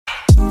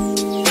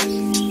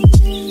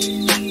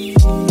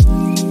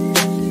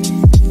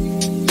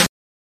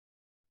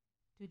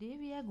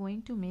we are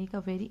going to make a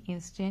very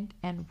instant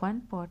and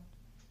one pot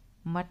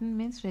mutton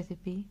mince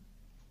recipe.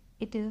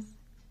 It is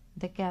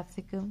the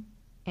capsicum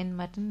in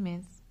mutton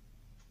mince.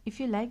 If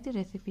you like the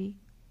recipe,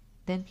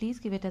 then please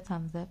give it a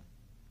thumbs up,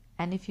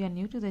 and if you are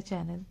new to the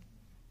channel,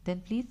 then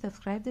please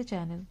subscribe the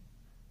channel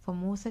for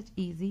more such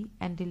easy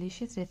and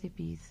delicious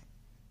recipes.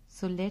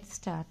 So let's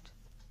start.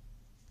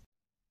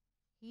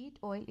 Heat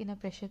oil in a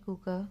pressure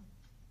cooker.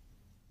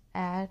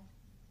 Add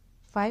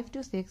 5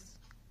 to 6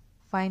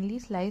 finely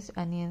sliced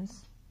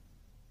onions,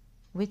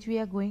 which we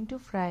are going to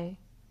fry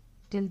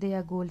till they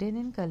are golden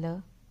in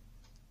color.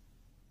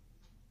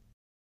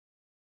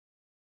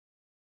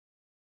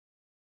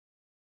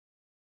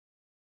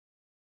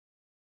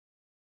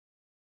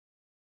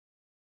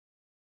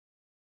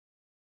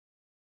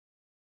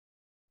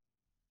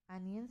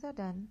 Onions are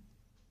done.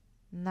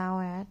 Now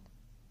add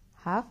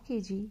half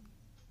kg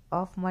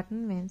of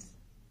mutton mince.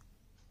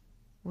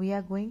 We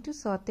are going to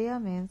saute our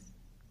mince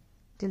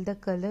till the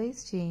color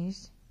is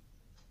changed.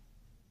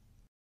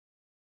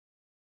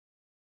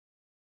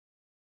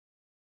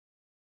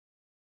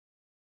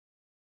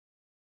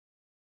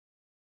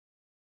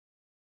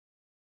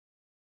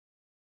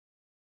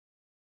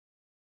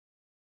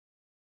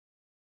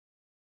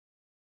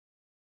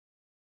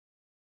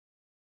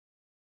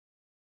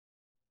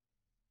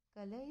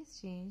 Color is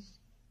changed.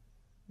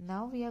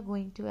 Now we are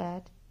going to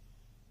add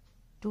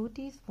 2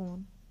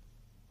 teaspoons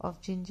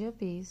of ginger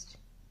paste,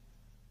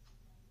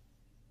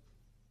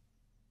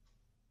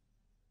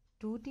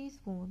 2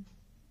 teaspoons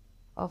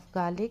of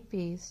garlic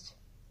paste.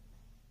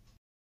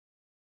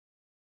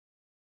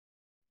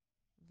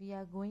 We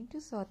are going to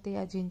saute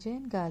our ginger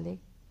and garlic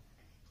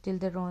till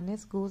the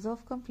rawness goes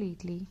off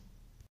completely.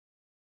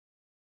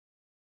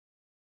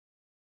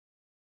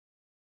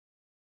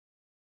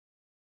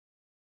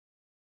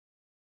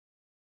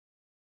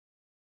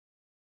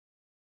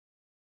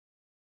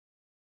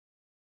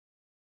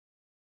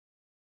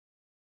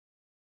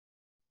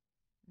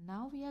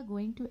 Now we are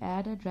going to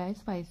add our dry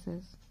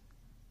spices.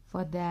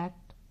 For that,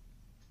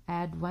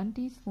 add 1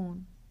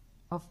 teaspoon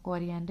of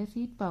coriander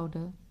seed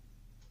powder,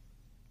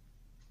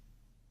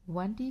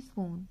 1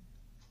 teaspoon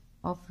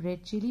of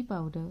red chili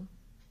powder,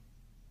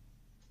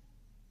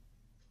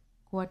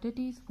 quarter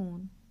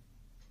teaspoon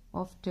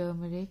of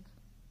turmeric,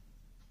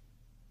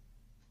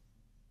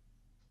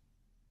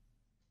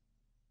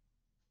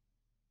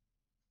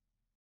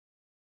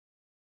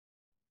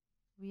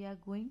 we are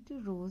going to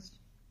roast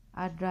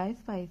our dry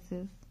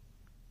spices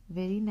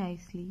very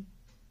nicely.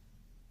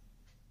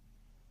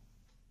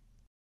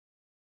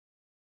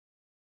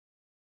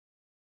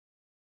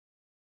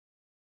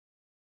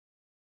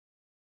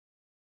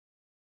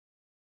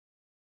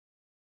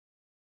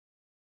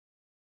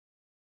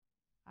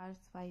 Our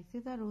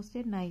spices are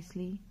roasted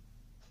nicely.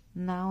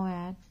 Now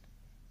add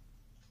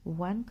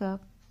 1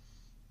 cup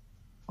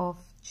of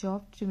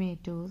chopped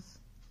tomatoes.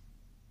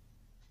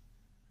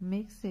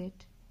 Mix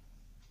it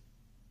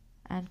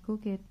and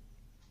cook it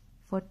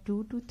for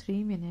 2 to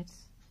 3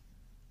 minutes.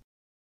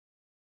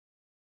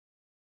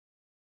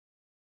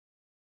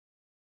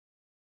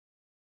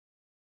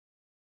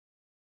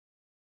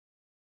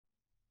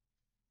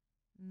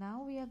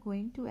 Now we are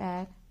going to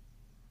add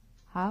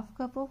half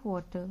cup of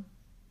water,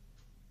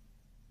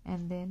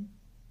 and then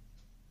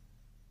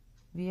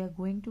we are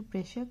going to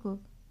pressure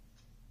cook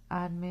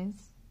our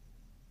mince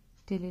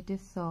till it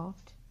is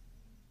soft.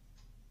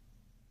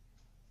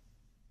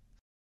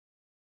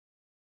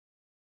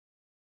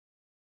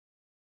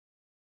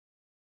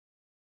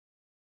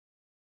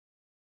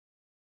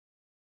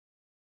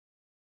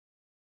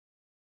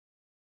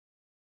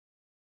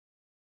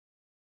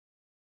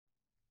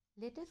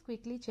 Let us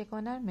quickly check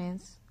on our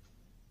mince.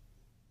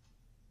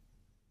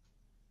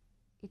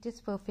 It is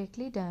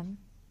perfectly done.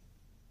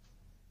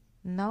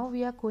 Now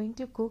we are going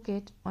to cook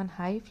it on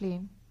high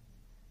flame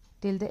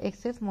till the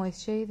excess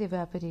moisture is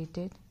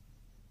evaporated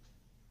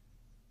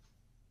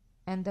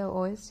and the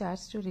oil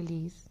starts to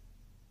release.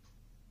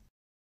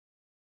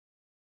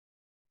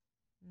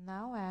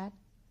 Now add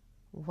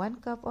 1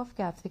 cup of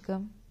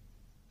capsicum,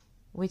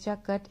 which are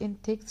cut in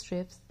thick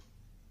strips,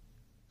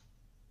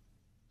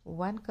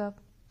 1 cup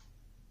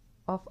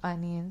of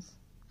onions,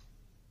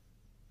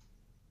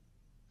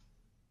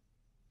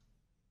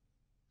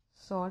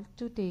 salt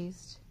to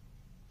taste.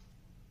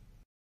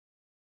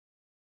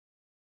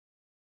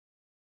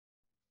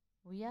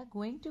 We are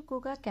going to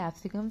cook our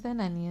capsicums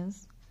and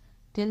onions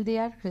till they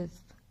are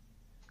crisp.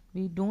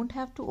 We don't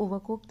have to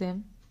overcook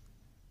them,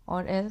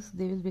 or else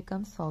they will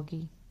become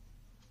soggy.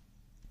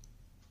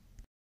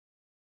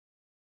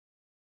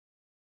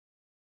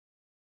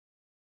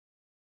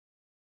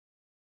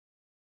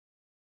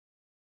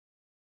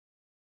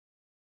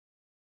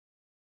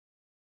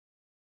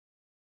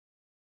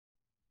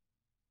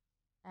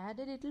 Add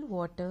a little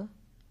water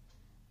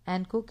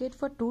and cook it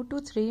for 2 to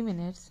 3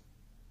 minutes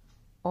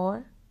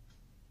or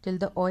till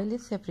the oil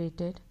is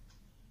separated.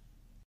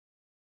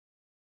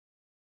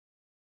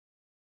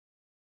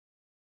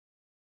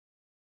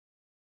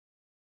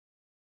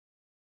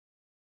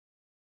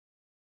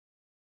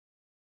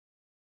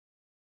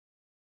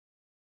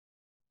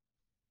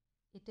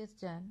 It is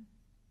done.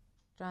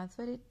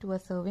 Transfer it to a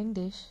serving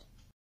dish.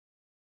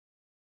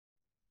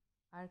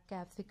 Our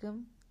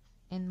capsicum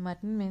in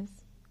mutton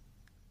mince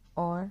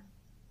or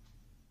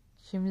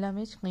Shimla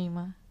Mirch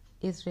Keema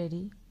is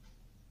ready.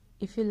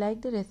 If you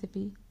like the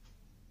recipe,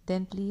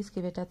 then please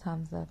give it a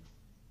thumbs up.